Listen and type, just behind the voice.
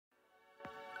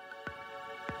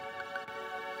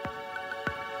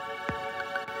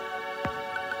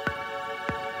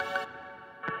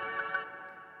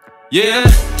Yeah.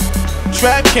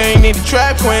 Trap king need a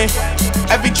trap queen.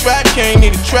 Every trap king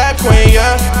need a trap queen,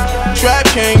 yeah. Trap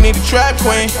king need a trap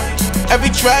queen.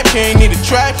 Every trap king need a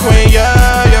trap queen,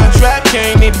 yeah, yeah. Trap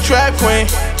king need a trap queen.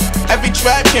 Every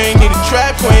trap king need a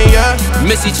trap queen, yeah.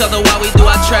 Miss each other while we do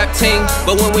our trap team,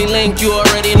 but when we link, you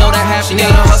already know that happening. She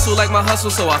need a hustle like my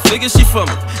hustle, so I figured she from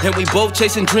it. And we both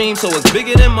chasing dreams, so it's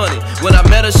bigger than money. When I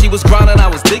met her, she was grinding, I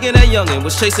was digging that youngin'.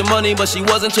 Was chasing money, but she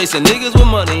wasn't chasing niggas with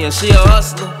money, and she a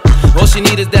hustler. All she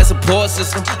need is that support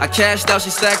system. I cashed out, she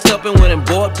stacked up and went and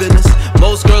bought business.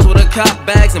 Most girls with her cop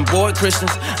bags and bored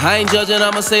Christians. I ain't judging,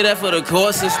 I'ma say that for the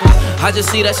court system. I just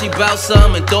see that she bout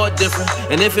something and thought different.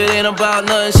 And if it ain't about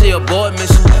nothing, she abort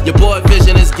mission. Your boy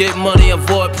vision is get money,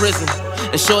 avoid prison.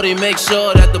 And shorty make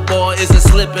sure that the ball isn't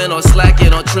slipping or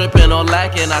slacking or tripping or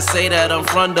lacking. I say that I'm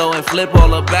front door and flip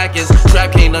all her backers.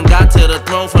 Trap king done got to the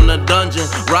throne from the dungeon.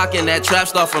 Rocking that trap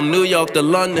star from New York to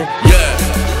London, yeah.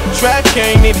 Trap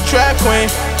king need a trap queen.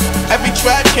 Every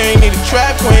trap king need a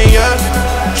trap queen, yeah.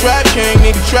 Trap king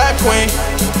need a trap queen.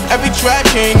 Every trap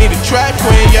king need a trap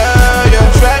queen, yeah,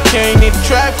 yeah. Trap king need a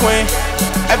trap queen.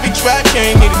 Every trap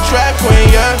king need a trap queen,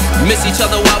 yeah. Miss each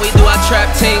other while we do our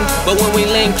trap team, but when we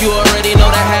link, you already know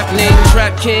that happening.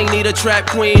 Trap king need a trap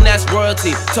queen, that's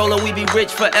royalty. Told her we be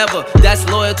rich forever, that's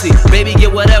loyalty. Baby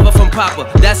get whatever from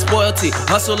Papa, that's spoilty.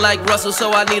 Hustle like Russell,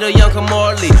 so I need a young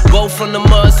Morley. Both from the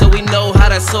mud, so we know how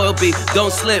that soil be.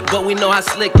 Don't slip, but we know how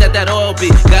slick that oil be.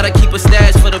 Gotta keep a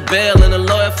stash for the bail and the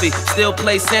lawyer fee. Still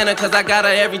play Santa, cause I got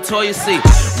her every toy you see.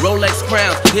 Rolex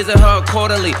crown, his and her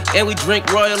quarterly. And we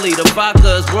drink royally, the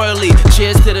vodka is royally.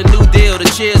 Cheers to the new deal, the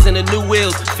cheers and the new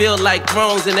wheels. Feel like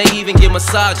thrones and they even give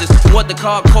massages. What the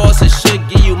car costs, it should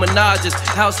give you menages.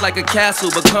 House like a castle,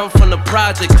 but come from the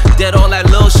projects. Dead all that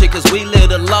little shit, cause we live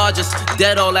the largest.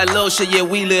 Dead all that little shit, yeah,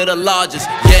 we live the largest,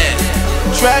 yeah.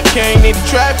 Trap king need a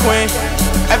trap queen.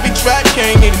 Every trap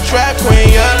king need a trap queen,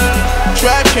 yeah.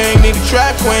 Trap king need a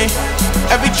trap queen.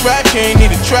 Every trap king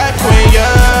need a trap queen,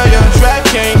 yeah, yeah. Trap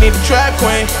king need a trap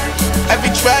queen.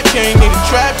 Every trap king need a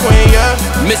trap queen, yeah.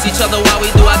 Miss each other while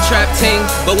we do our trap team,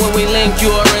 but when we link,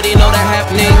 you already know that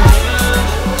happening.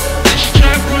 This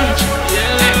trap run,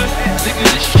 yeah. Nigga,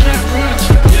 this trap run,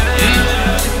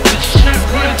 yeah. This trap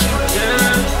run,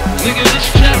 yeah. Nigga,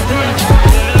 this trap run,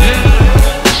 yeah.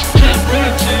 This trap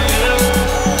run, yeah.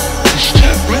 This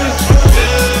trap run,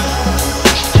 yeah.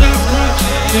 This trap run,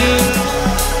 yeah.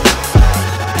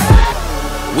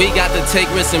 We got to take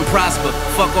risks and prosper.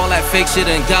 Fuck all that fake shit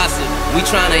and gossip. We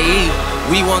tryna eat.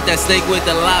 We want that steak with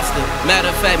the lobster.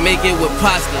 Matter of fact, make it with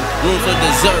pasta. Room for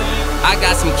dessert. I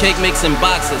got some cake mix in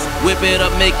boxes. Whip it up,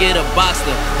 make it a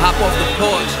boxer. Hop off the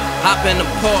porch, hop in the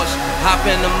Porsche, hop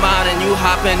in the mine and you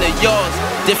hop into yours.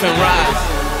 Different rides,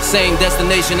 same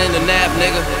destination in the nav,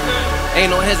 nigga. Ain't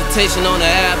no hesitation on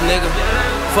the app, nigga.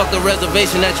 Fuck the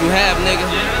reservation that you have, nigga.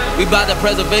 We bout the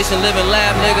preservation living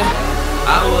lab, nigga.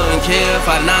 I wouldn't care if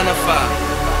I 9 to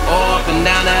 5, all up and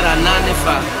down that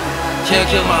I-95. Can't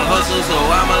kill my hustle, so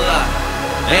I'm alive.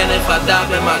 And if I die,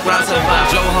 then my grind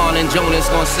survive. Johan and Jonas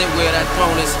gon' sit where that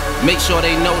throne is. Make sure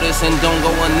they notice and don't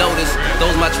go unnoticed.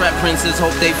 Those my trap princes,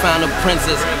 hope they find a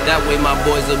princess. That way my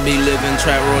boys will be living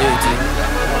trap royalty.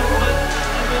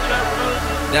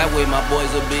 That way my boys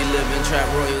will be living trap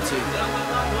royalty.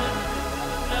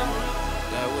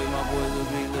 That way my boys will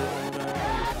be living trap royalty.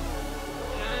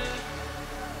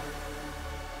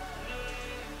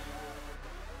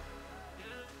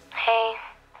 Hey,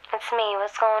 it's me.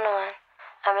 What's going on?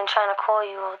 I've been trying to call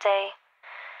you all day.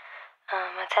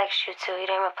 I text you too. You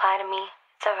didn't reply to me.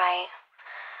 It's alright.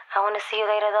 I want to see you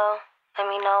later though. Let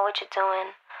me know what you're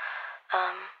doing.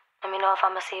 Let me know if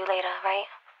I'm gonna see you later, right?